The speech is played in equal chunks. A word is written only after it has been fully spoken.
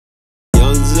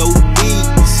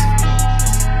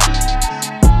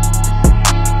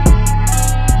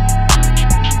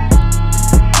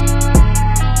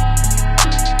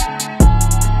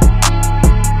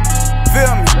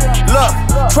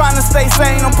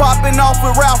popping off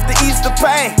with Ralph the Easter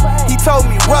pain. He told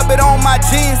me rub it on my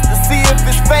jeans to see if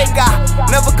it's fake. I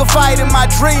never confide in my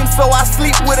dreams, so I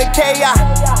sleep with a K. I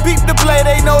beep the play,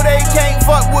 they know they can't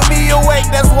fuck with me awake.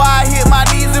 That's why I hit my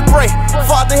knees and pray.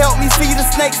 Father help me see the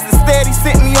snakes. Instead he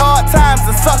sent me hard times.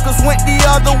 The suckers went the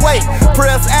other way.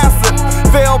 Prayers answered.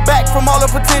 Fell back from all the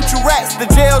potential rats the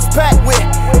jail's packed with.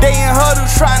 They in huddles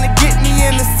trying to get me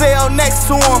in the cell next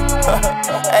to them.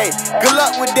 Hey, good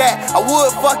luck with that. I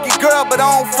would fuck your girl, but I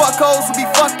don't fuck hoes who be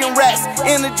fucking rats.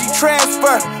 Energy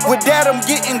transfer. With that I'm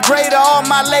getting greater. All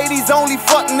my ladies only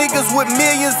fuck niggas with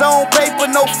millions on paper.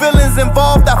 No feelings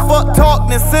involved. I fuck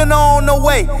talk then send her on the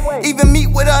way. Even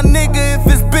meet with a nigga if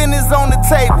it's business on the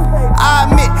table. I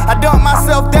admit I dump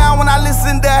myself down when I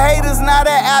listen to haters. Now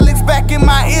that Alex back in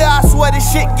my ear, I swear this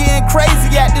shit getting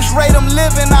crazy. At this rate I'm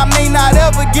living, I may not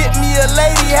ever get me a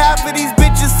lady. Half of these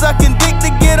bitches sucking dick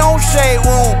to get on Shade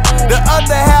Room. The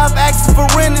other half asking for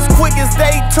rent as quick as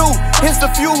day 2. It's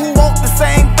the few who want the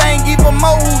same thing, even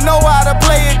more who know how to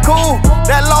play it cool.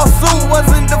 That lawsuit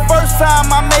wasn't the first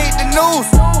time I made the news,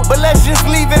 but let's just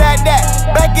leave it at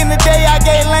that. Back in the day I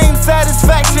gave lame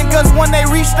satisfaction, cause when they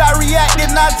reached I reacted.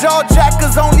 Not jaw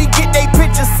jackers only get they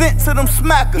pictures sent to them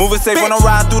smackers. Moving safe when I'm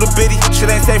riding through the bitty. Shit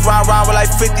ain't safe, round with like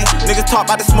 50. Niggas talk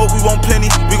about the smoke, we want plenty.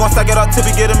 We gon' stack it up till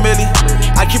we get a milli.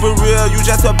 I keep it real, you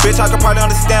just a bitch. I can probably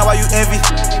understand why you envy.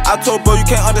 I told bro you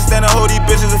can't understand the whole these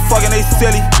bitches is fucking, they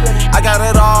silly. I got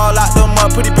it all locked them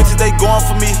up, pretty bitches they going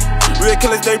for me. Real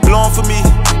killers they blowing for me.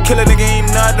 Kill a nigga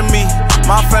ain't nothing to me.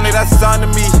 My family that's son to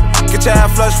me. Get your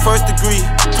ass flushed first degree.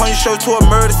 Turn your show to a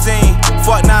murder scene.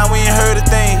 Fuck now, we ain't heard a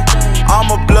thing. I'm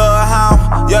a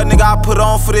bloodhound, yeah nigga I put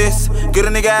on for this. Get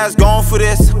a nigga ass gone for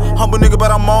this. Humble nigga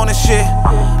but I'm on this shit.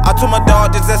 I told my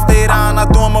dog just that stay down, I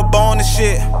threw him a bone and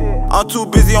shit. I'm too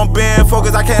busy on being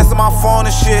focused, I can't answer my phone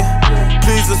and shit.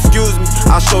 Please excuse me,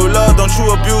 I show love, don't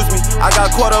you abuse me. I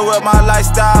got caught up with my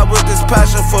lifestyle, with this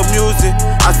passion for music.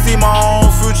 I see my own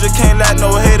future, can't let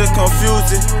no hater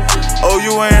confuse it. Oh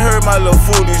you ain't heard my little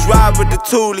foolies, ride with the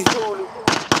toolie.